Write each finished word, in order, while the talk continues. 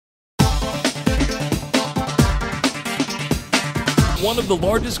One of the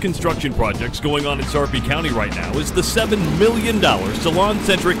largest construction projects going on in Sarpy County right now is the $7 million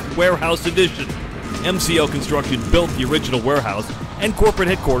SalonCentric Warehouse Addition. MCL Construction built the original warehouse and corporate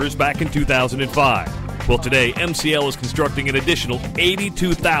headquarters back in 2005. Well, today, MCL is constructing an additional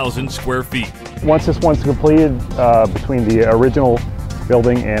 82,000 square feet. Once this one's completed, between the original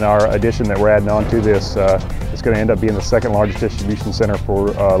building and our addition that we're adding on to this, it's going to end up being the second largest distribution center for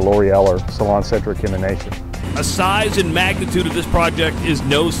L'Oreal or SalonCentric in the nation. The size and magnitude of this project is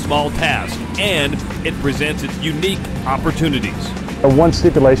no small task, and it presents its unique opportunities. One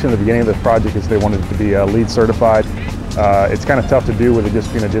stipulation at the beginning of this project is they wanted it to be LEED certified. It's kind of tough to do with it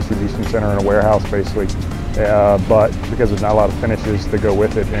just being a distribution center and a warehouse basically, but because there's not a lot of finishes that go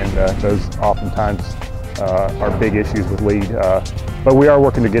with it, and those oftentimes are big issues with LEED. But we are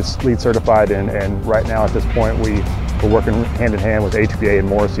working to get LEED certified, and right now at this point we're working hand in hand with HBA and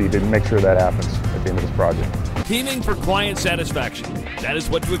Morrissey to make sure that happens at the end of this project. Teaming for client satisfaction. That is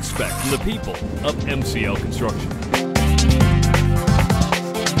what to expect from the people of MCL Construction.